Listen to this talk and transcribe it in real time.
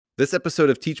This episode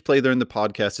of Teach, Play, Learn the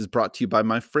podcast is brought to you by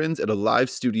my friends at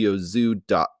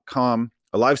AliveStudioZoo.com.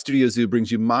 Alive Studio Zoo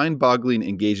brings you mind-boggling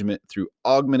engagement through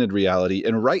augmented reality.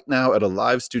 And right now at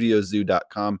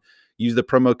AliveStudioZoo.com, use the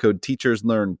promo code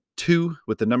TeachersLearn2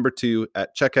 with the number 2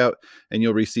 at checkout, and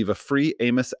you'll receive a free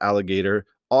Amos Alligator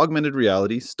augmented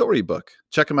reality storybook.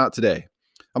 Check them out today.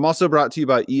 I'm also brought to you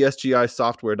by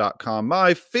ESGIsoftware.com,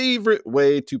 my favorite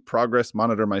way to progress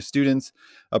monitor my students,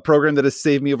 a program that has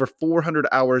saved me over 400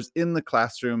 hours in the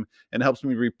classroom and helps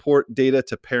me report data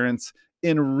to parents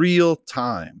in real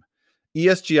time.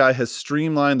 ESGI has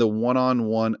streamlined the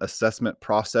one-on-one assessment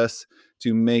process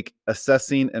to make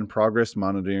assessing and progress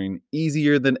monitoring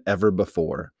easier than ever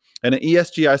before. And at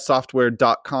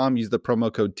ESGIsoftware.com, use the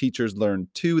promo code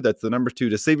TeachersLearn2, that's the number 2,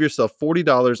 to save yourself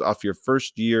 $40 off your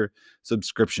first year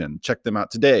subscription. Check them out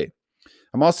today.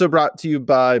 I'm also brought to you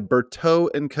by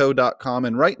Bertotandco.com,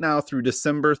 and right now through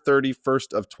December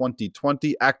 31st of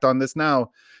 2020, act on this now,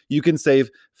 you can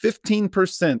save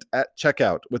 15% at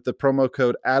checkout with the promo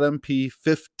code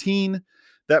AdamP15.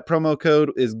 That promo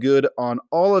code is good on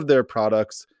all of their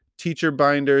products, teacher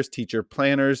binders, teacher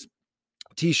planners,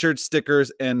 t-shirts, stickers,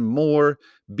 and more.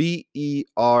 BERTEAU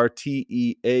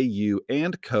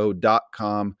and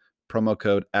co.com, promo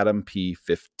code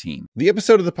AdamP15. The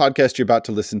episode of the podcast you're about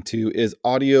to listen to is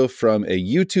audio from a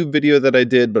YouTube video that I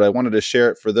did, but I wanted to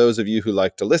share it for those of you who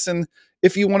like to listen.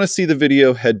 If you want to see the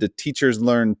video, head to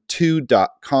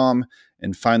teacherslearn2.com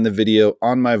and find the video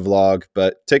on my vlog,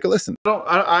 but take a listen.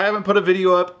 I haven't put a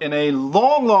video up in a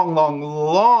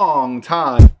long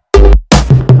time.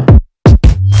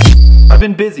 I've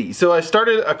been busy. So I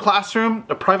started a classroom,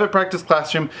 a private practice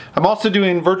classroom. I'm also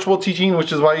doing virtual teaching,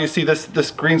 which is why you see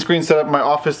this green screen setup. My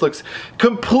office looks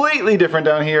completely different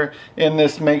down here in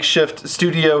this makeshift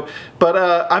studio. But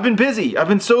I've been busy. I've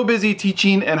been so busy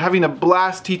teaching and having a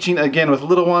blast teaching, again, with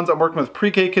little ones. I'm working with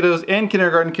pre-K kiddos and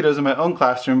kindergarten kiddos in my own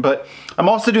classroom, but I'm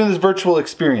also doing this virtual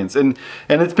experience, and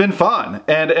it's been fun.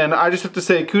 And I just have to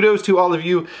say kudos to all of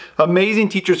you amazing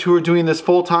teachers who are doing this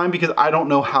full time, because I don't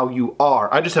know how you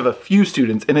are. I just have a few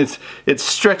students, and it's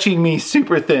stretching me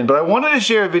super thin. But I wanted to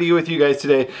share a video with you guys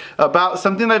today about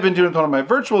something I've been doing with one of my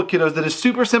virtual kiddos that is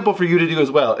super simple for you to do as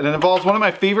well. And it involves one of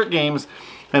my favorite games,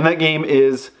 and that game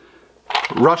is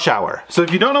Rush Hour. So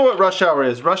if you don't know what Rush Hour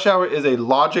is a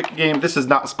logic game. This is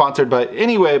not sponsored by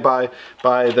any way by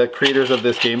the creators of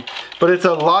this game, but it's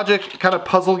a logic kind of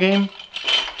puzzle game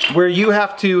where you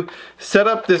have to set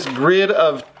up this grid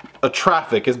of a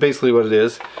traffic, is basically what it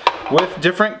is, with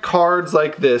different cards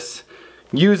like this,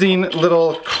 using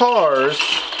little cars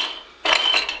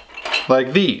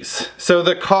like these. So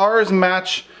the cars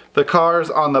match the cars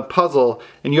on the puzzle,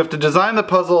 and you have to design the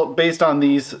puzzle based on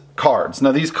these cards.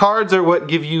 Now these cards are what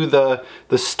give you the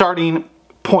starting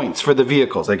points for the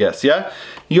vehicles, I guess, yeah?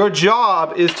 Your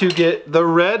job is to get the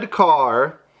red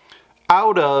car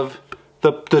out of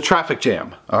the traffic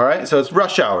jam, all right? So it's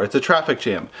rush hour, it's a traffic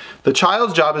jam. The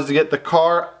child's job is to get the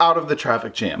car out of the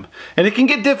traffic jam, and it can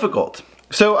get difficult.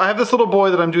 So I have this little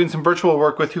boy that I'm doing some virtual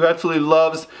work with who absolutely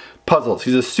loves puzzles.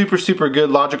 He's a super good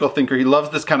logical thinker. He loves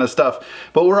this kind of stuff.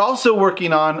 But we're also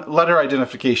working on letter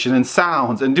identification and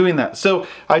sounds and doing that. So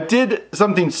I did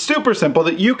something super simple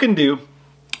that you can do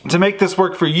to make this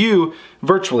work for you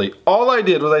virtually. All I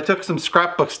did was I took some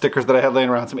scrapbook stickers that I had laying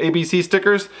around, some ABC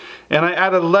stickers, and I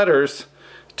added letters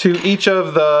to each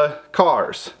of the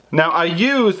cars. Now I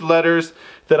used letters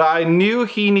that I knew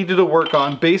he needed to work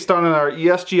on based on our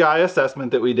ESGI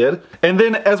assessment that we did. And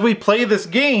then as we play this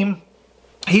game,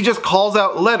 he just calls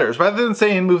out letters. Rather than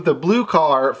saying move the blue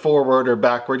car forward or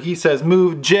backward, he says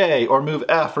move J or move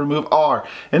F or move R.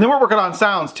 And then we're working on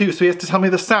sounds too, so he has to tell me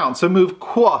the sound. So move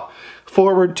qua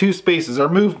forward 2 spaces, or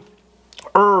move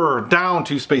down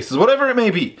 2 spaces, whatever it may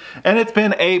be. And it's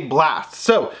been a blast.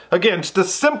 So again, just a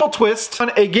simple twist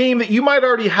on a game that you might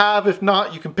already have. If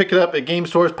not, you can pick it up at game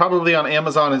stores, probably on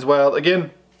Amazon as well.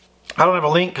 Again, I don't have a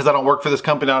link because I don't work for this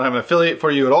company. I don't have an affiliate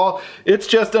for you at all. It's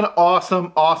just an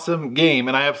awesome game,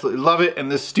 and I absolutely love it.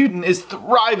 And this student is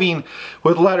thriving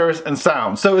with letters and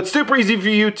sounds. So it's super easy for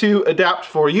you to adapt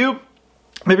for you.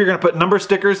 Maybe you're gonna put number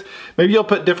stickers. Maybe you'll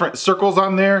put different circles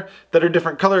on there that are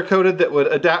different color coded that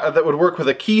would work with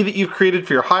a key that you've created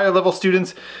for your higher level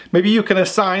students. Maybe you can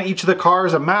assign each of the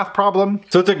cars a math problem.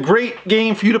 So it's a great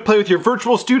game for you to play with your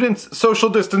virtual students, social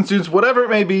distance students, whatever it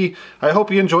may be. I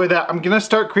hope you enjoy that. I'm gonna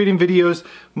start creating videos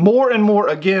more and more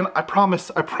again. I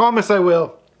promise I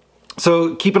will.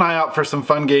 So keep an eye out for some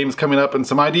fun games coming up and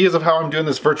some ideas of how I'm doing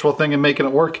this virtual thing and making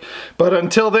it work. But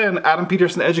until then,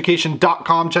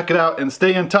 AdamPetersonEducation.com. Check it out and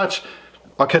stay in touch.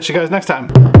 I'll catch you guys next time.